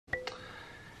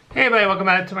Hey everybody, welcome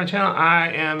back to my channel. I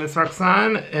am Miss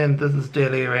Roxanne and this is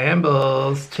Daily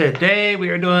Rambles. Today we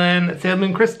are doing Sailor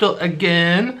Moon Crystal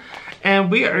again, and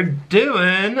we are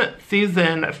doing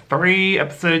season 3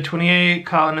 episode 28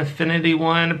 called Infinity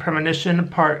 1 Premonition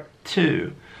Part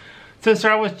 2. So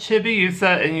start with Chibi,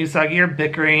 Yusa, and Usagi are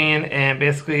bickering, and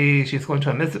basically she's going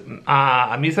to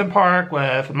amusement park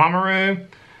with Mamoru,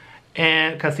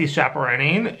 and because he's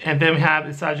chaperoning, and then we have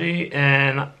Usagi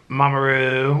and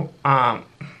Mamoru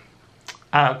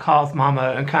calls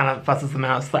Mama and kind of fusses him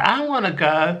out. She's like, I want to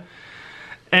go.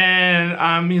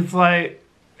 And he's like,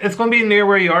 it's going to be near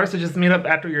where you are, so just meet up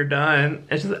after you're done.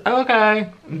 And she's like, okay.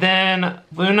 Then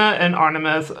Luna and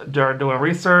Artemis are doing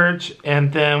research,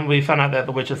 and then we found out that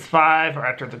the Witches 5 are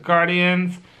after the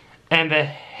Guardians, and the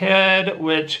head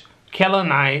witch, Kella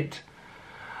Knight,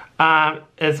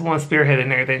 is one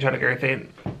spearheading everything, trying to get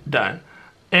everything done.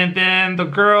 And then the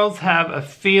girls have a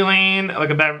feeling, like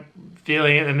a bad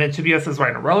feeling, and then Chibiusa is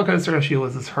riding a roller coaster and she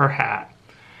loses her hat.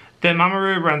 Then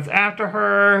Mamoru runs after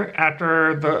her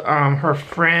after the her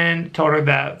friend told her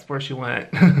that's where she went.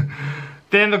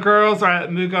 Then the girls are at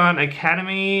Mugon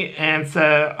Academy, and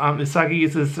so Usagi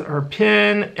uses her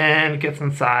pin and gets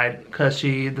inside because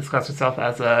she disguised herself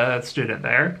as a student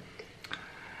there.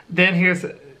 Then here's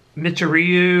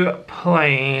Michiru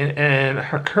playing, and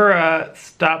Hakura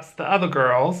stops the other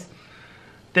girls.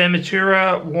 Then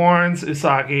Michiru warns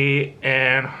Usagi,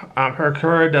 and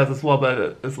Hakura does as well, but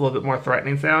it's a little bit more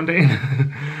threatening sounding.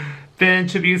 Then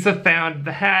Chibiusa found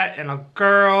the hat and a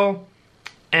girl,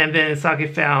 and then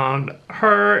Usagi found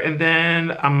her, and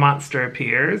then a monster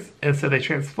appears, and so they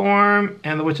transform,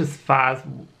 and the Witches 5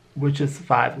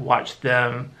 watch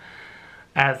them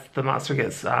as the monster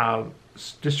gets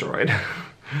destroyed.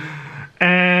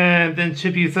 And then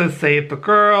Chibiusa saved the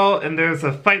girl, and there's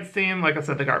a fight scene. Like I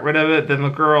said, they got rid of it. Then the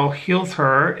girl heals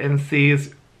her and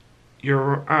sees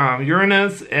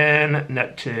Uranus and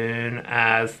Neptune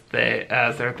as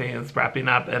everything is wrapping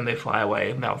up, and they fly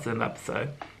away. And that was the episode.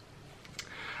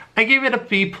 I gave it a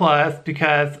B+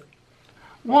 because,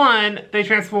 one, they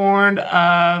transformed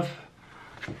of,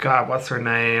 God, what's her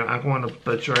name? I'm going to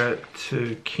butcher it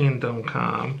to Kingdom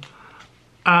Come.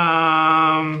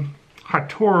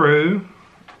 Hatoru.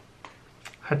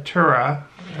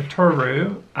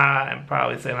 I'm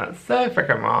probably saying that so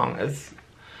freaking wrong. It's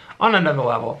on another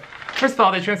level. First of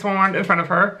all, they transformed in front of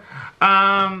her.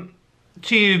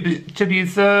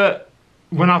 Chibiusa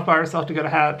went off by herself to get a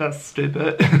hat. That's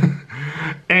stupid.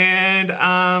 And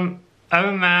other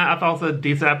than that, I thought it was a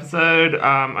decent episode.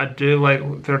 I do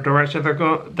like the direction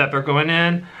that they're going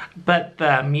in, but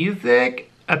the music,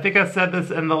 I think I said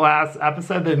this in the last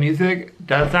episode, the music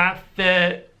does not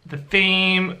fit the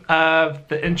theme of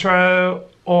the intro,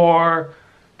 or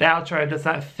the outro does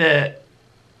not fit,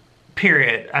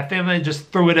 period. I think they just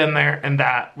threw it in there and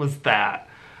that was that.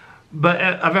 But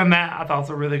other than that, I thought it was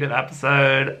a really good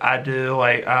episode. I do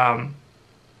like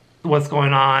what's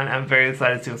going on. I'm very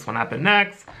excited to see what's going to happen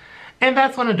next. And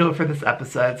that's going to do it for this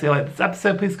episode. So if you like this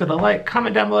episode, please go to like,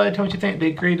 comment down below, tell me what you think, do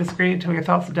you agree, disagree, tell me your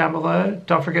thoughts down below.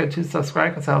 Don't forget to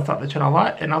subscribe because that helps out the channel a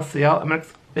lot. And I'll see y'all in the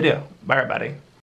next video. Bye everybody.